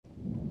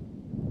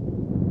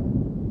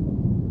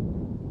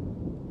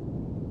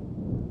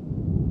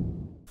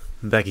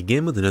I'm back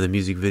again with another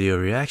music video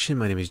reaction.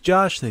 My name is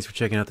Josh. Thanks for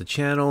checking out the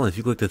channel. And if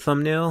you click the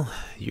thumbnail,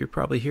 you're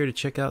probably here to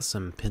check out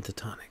some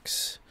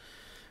Pentatonix.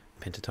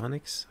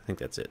 Pentatonix? I think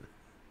that's it.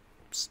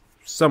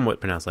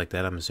 Somewhat pronounced like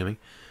that, I'm assuming.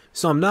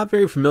 So I'm not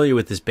very familiar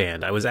with this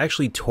band. I was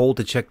actually told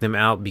to check them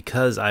out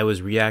because I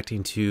was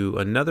reacting to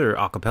another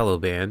a cappella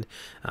band,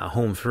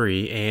 Home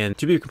Free, and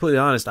to be completely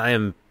honest, I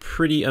am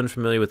pretty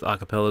unfamiliar with a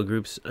cappella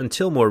groups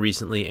until more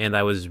recently, and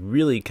I was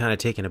really kind of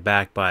taken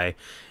aback by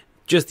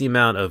just the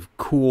amount of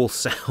cool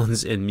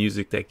sounds and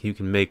music that you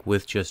can make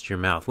with just your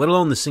mouth, let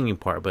alone the singing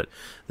part, but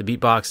the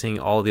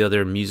beatboxing, all the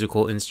other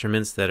musical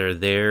instruments that are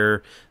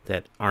there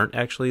that aren't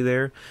actually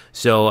there.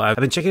 So I've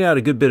been checking out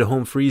a good bit of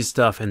Home Freeze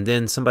stuff, and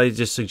then somebody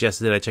just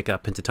suggested that I check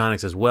out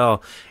Pentatonix as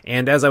well.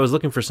 And as I was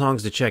looking for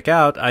songs to check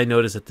out, I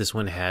noticed that this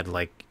one had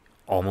like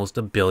almost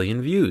 1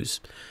 billion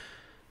views.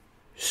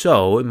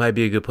 So it might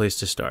be a good place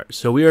to start.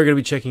 So we are going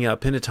to be checking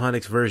out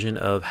Pentatonix version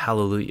of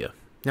Hallelujah.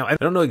 Now, I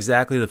don't know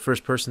exactly the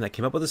first person that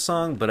came up with the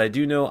song, but I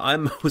do know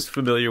I'm most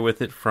familiar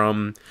with it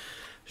from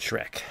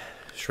Shrek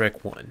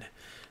 1.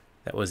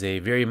 That was a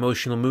very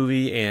emotional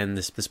movie, and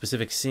the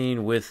specific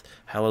scene with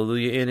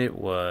Hallelujah in it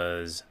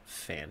was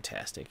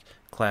fantastic.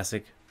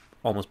 Classic,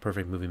 almost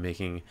perfect movie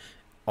making,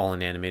 all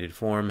in animated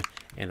form,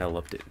 and I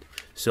loved it.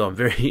 So I'm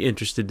very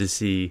interested to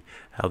see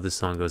how this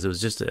song goes. It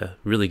was just a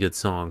really good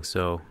song,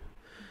 so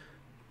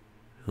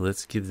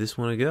let's give this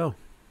one a go.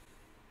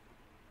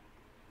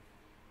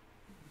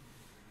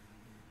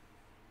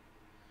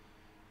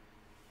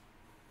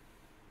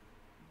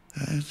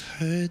 I've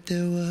heard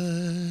there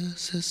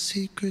was a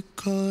secret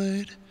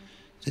chord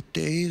that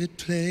David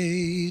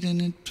played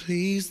and it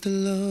pleased the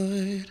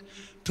Lord.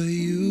 But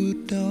you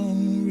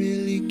don't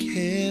really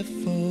care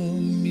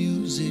for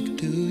music,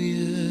 do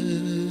you?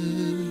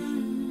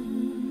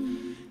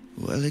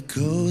 Well, it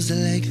goes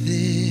like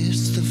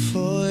this: the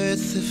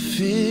fourth, the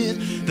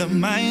fifth, the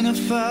minor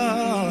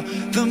fall,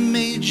 the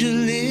major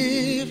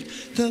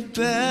lift, the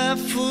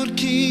baffled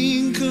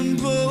king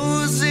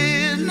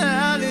composing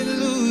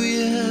hallelujah.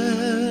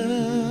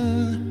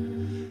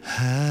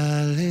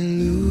 Hallelujah,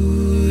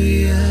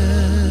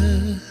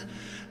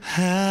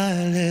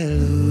 hallelujah,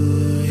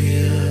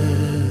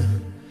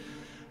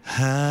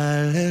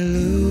 hallelujah,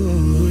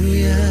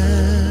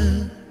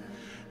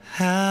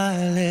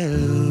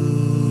 hallelujah.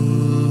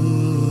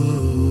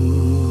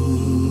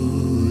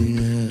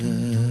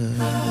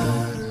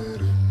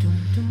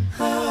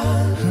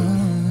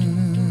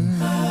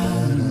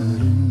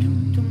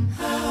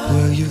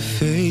 Well, your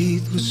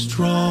faith was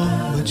strong,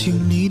 but you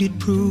needed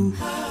proof.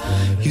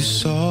 You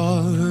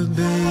saw her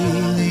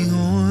bathing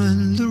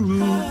on the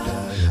roof,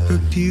 her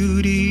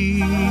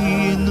beauty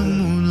in the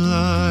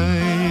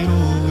moonlight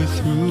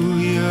overthrew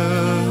you.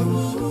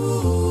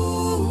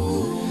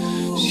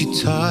 She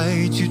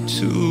tied you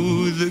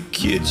to the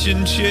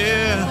kitchen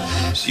chair,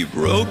 she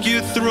broke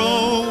your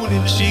throat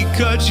and she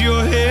cut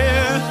your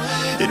hair,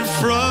 and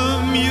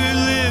from your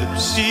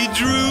lips she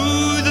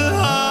drew the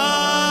hallelujah,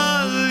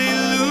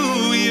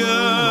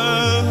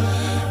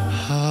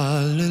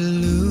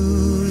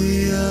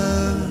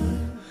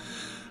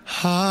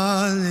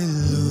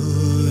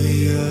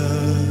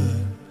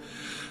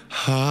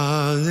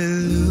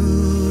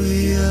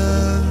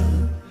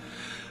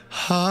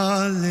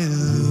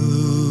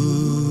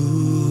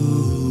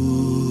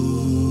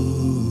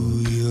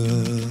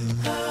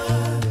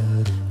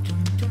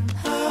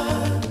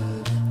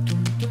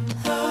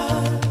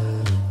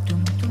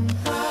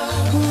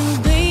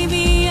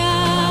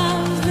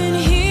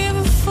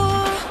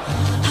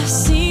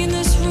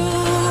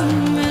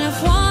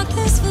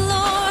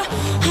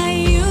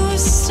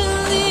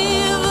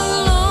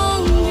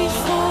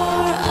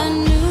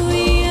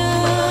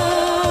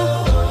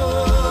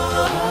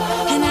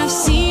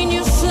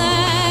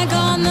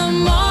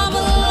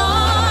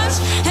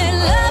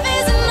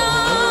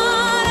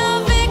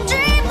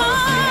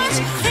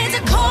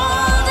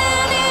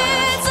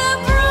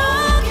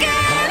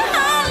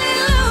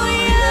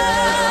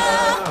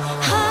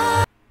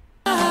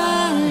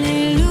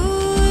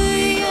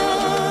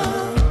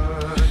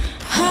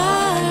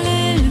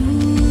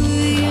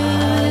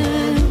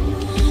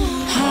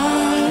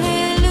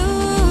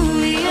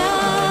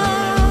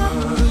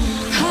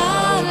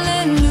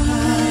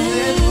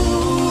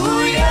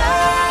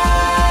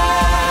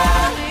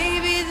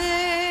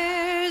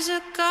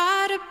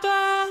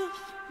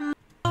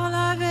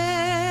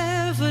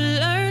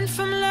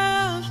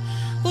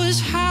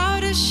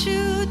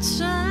 shoot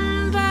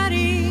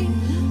somebody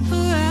who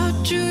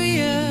outdrew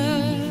you.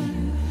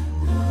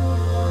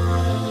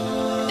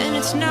 And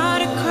it's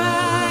not a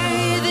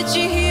cry that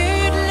you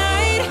hear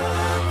tonight.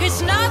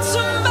 It's not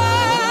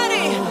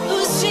somebody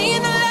who's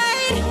seen the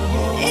light.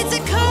 It's a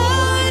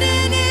chord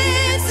and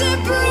it's a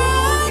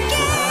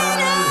broken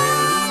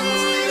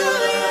hallelujah.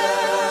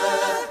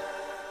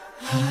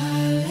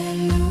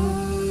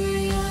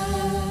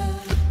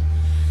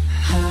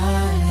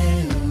 Hallelujah.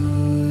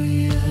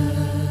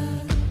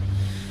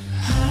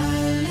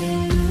 Hallelujah.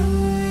 Hallelujah.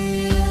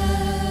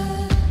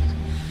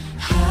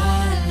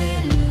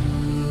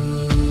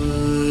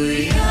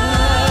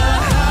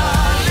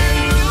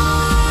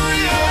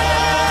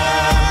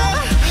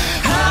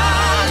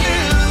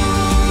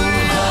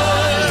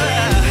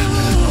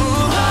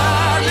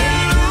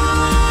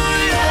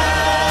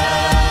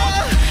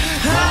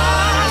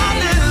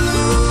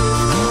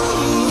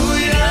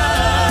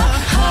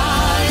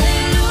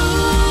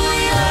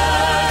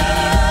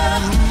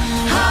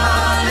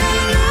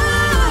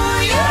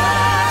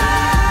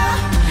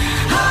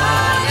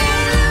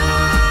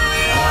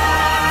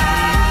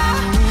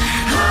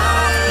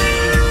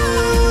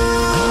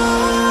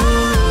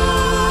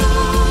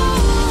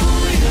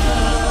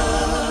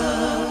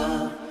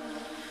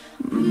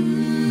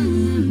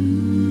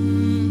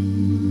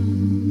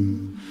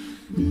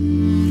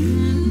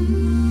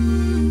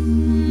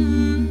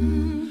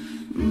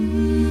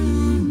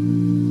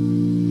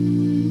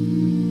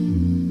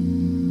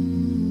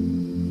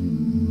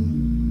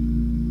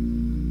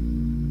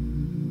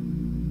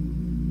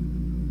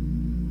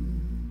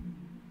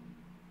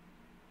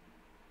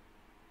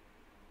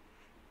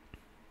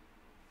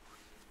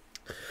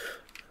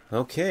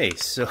 Okay,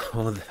 so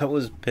that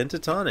was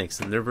Pentatonix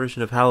and their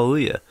version of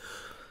Hallelujah.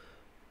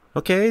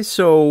 Okay,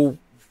 so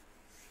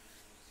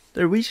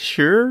are we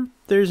sure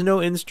there's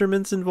no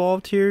instruments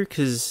involved here?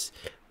 Because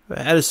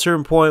at a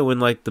certain point when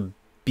like the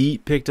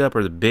beat picked up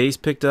or the bass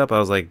picked up, I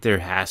was like, there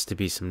has to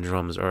be some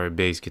drums or a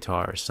bass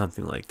guitar or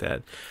something like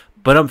that.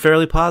 But I'm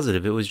fairly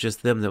positive it was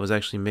just them that was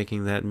actually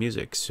making that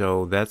music,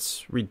 so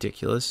that's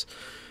ridiculous.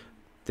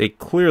 They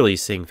clearly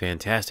sing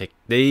fantastic.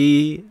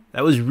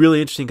 That was really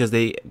interesting because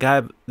they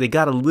got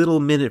a little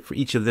minute for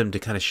each of them to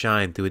kind of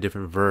shine through a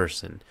different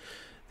verse, and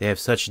they have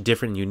such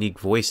different, unique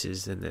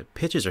voices, and the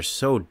pitches are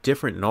so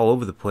different and all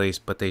over the place,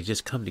 but they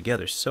just come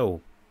together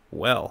so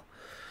well.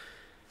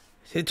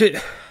 It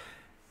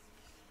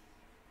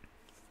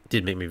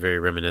did make me very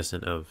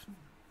reminiscent of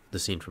the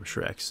scene from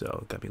Shrek, so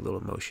it got me a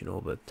little emotional,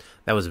 but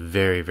that was a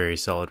very, very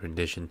solid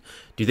rendition.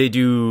 Do they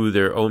do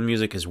their own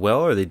music as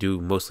well, or they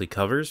do mostly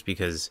covers?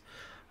 Because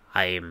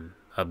I am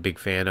a big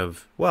fan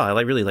of, well,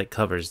 I really like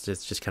covers.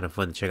 It's just kind of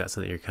fun to check out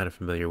something you're kind of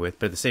familiar with,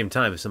 but at the same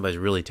time, if somebody's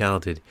really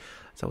talented,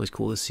 it's always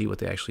cool to see what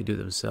they actually do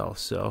themselves.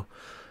 So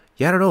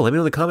yeah, I don't know, let me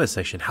know in the comment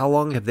section, how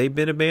long have they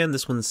been a band?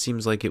 This one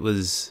seems like it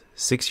was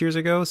 6 years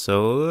ago,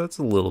 so that's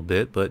a little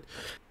bit, but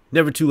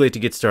never too late to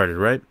get started,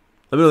 right?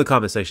 Let me know in the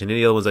comment section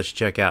any other ones I should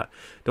check out.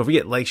 Don't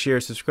forget, like, share,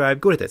 subscribe.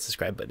 Go hit that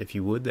subscribe button if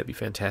you would. That'd be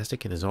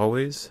fantastic. And as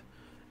always,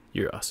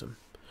 you're awesome.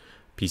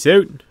 Peace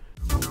out.